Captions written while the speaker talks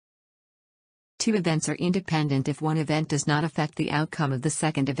Two events are independent if one event does not affect the outcome of the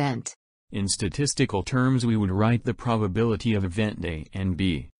second event. In statistical terms, we would write the probability of event A and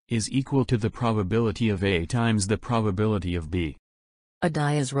B is equal to the probability of A times the probability of B. A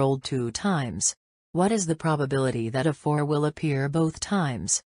die is rolled 2 times. What is the probability that a 4 will appear both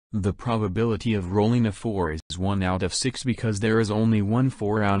times? The probability of rolling a 4 is 1 out of 6 because there is only one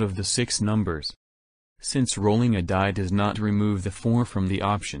 4 out of the 6 numbers. Since rolling a die does not remove the 4 from the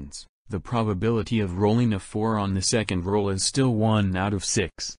options, the probability of rolling a 4 on the second roll is still 1 out of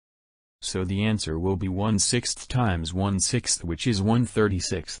 6. So the answer will be 1/6 times 1/6, which is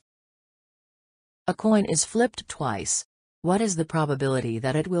 1/36. A coin is flipped twice. What is the probability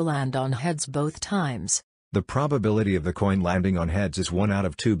that it will land on heads both times? The probability of the coin landing on heads is 1 out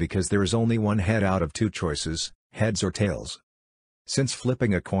of 2 because there is only one head out of 2 choices, heads or tails. Since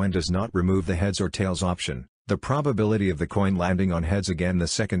flipping a coin does not remove the heads or tails option, the probability of the coin landing on heads again the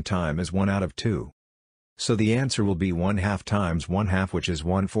second time is 1 out of 2. So the answer will be 1/2 times 1/2, which is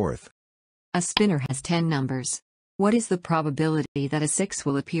 1/4. A spinner has 10 numbers. What is the probability that a 6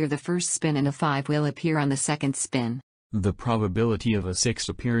 will appear the first spin and a 5 will appear on the second spin? The probability of a 6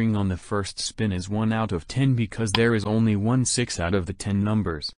 appearing on the first spin is 1 out of 10 because there is only one 6 out of the 10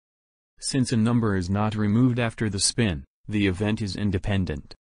 numbers. Since a number is not removed after the spin, the event is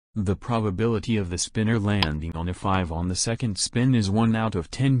independent. The probability of the spinner landing on a 5 on the second spin is 1 out of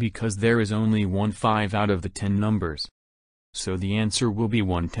 10 because there is only one 5 out of the 10 numbers. So the answer will be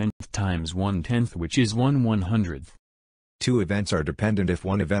 1/10 times 1/10, which is 1/100th. Two events are dependent if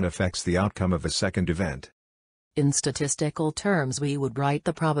one event affects the outcome of a second event. In statistical terms, we would write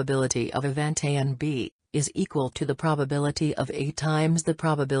the probability of event A and B is equal to the probability of A times the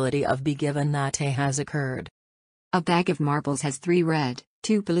probability of B given that A has occurred. A bag of marbles has 3 red,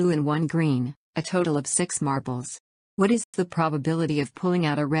 2 blue and 1 green, a total of 6 marbles. What is the probability of pulling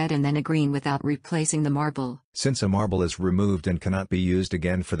out a red and then a green without replacing the marble? Since a marble is removed and cannot be used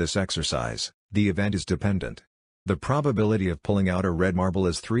again for this exercise, the event is dependent. The probability of pulling out a red marble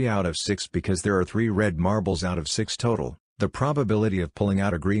is 3 out of 6 because there are 3 red marbles out of 6 total. The probability of pulling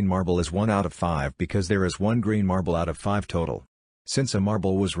out a green marble is 1 out of 5 because there is 1 green marble out of 5 total. Since a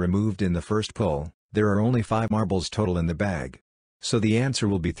marble was removed in the first pull, there are only 5 marbles total in the bag. So the answer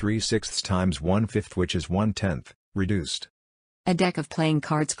will be 3/6 times 1/5, which is 1/10, reduced. A deck of playing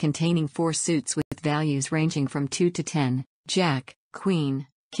cards containing 4 suits with values ranging from 2 to 10, Jack, Queen,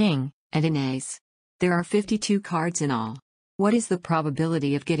 King, and an ace. There are 52 cards in all. What is the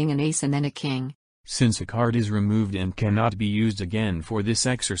probability of getting an ace and then a king? Since a card is removed and cannot be used again for this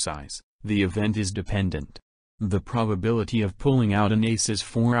exercise, the event is dependent. The probability of pulling out an ace is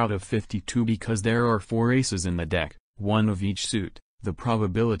 4 out of 52 because there are 4 aces in the deck, 1 of each suit. The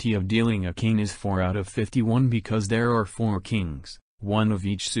probability of dealing a king is 4 out of 51 because there are 4 kings, 1 of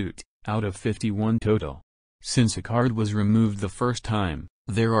each suit, out of 51 total. Since a card was removed the first time,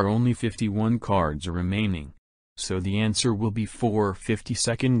 there are only 51 cards remaining. So the answer will be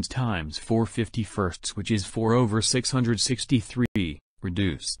 4/52 times 4/51, which is 4/663,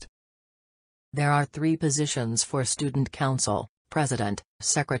 reduced. There are 3 positions for student council, president,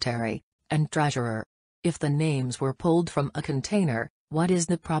 secretary, and treasurer. If the names were pulled from a container, what is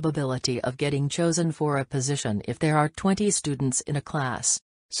the probability of getting chosen for a position if there are 20 students in a class?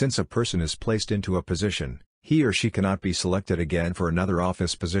 Since a person is placed into a position, he or she cannot be selected again for another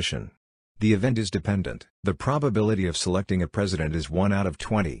office position. The event is dependent. The probability of selecting a president is 1 out of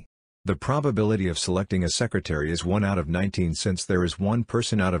 20. The probability of selecting a secretary is 1 out of 19 since there is one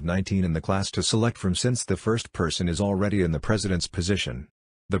person out of 19 in the class to select from since the first person is already in the president's position.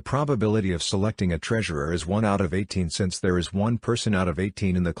 The probability of selecting a treasurer is 1 out of 18 since there is one person out of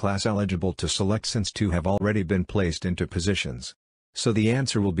 18 in the class eligible to select since 2 have already been placed into positions. So the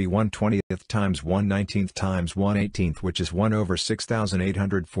answer will be 1/20th times 1/19th times 1/18th, which is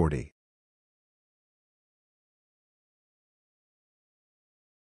 1/6840.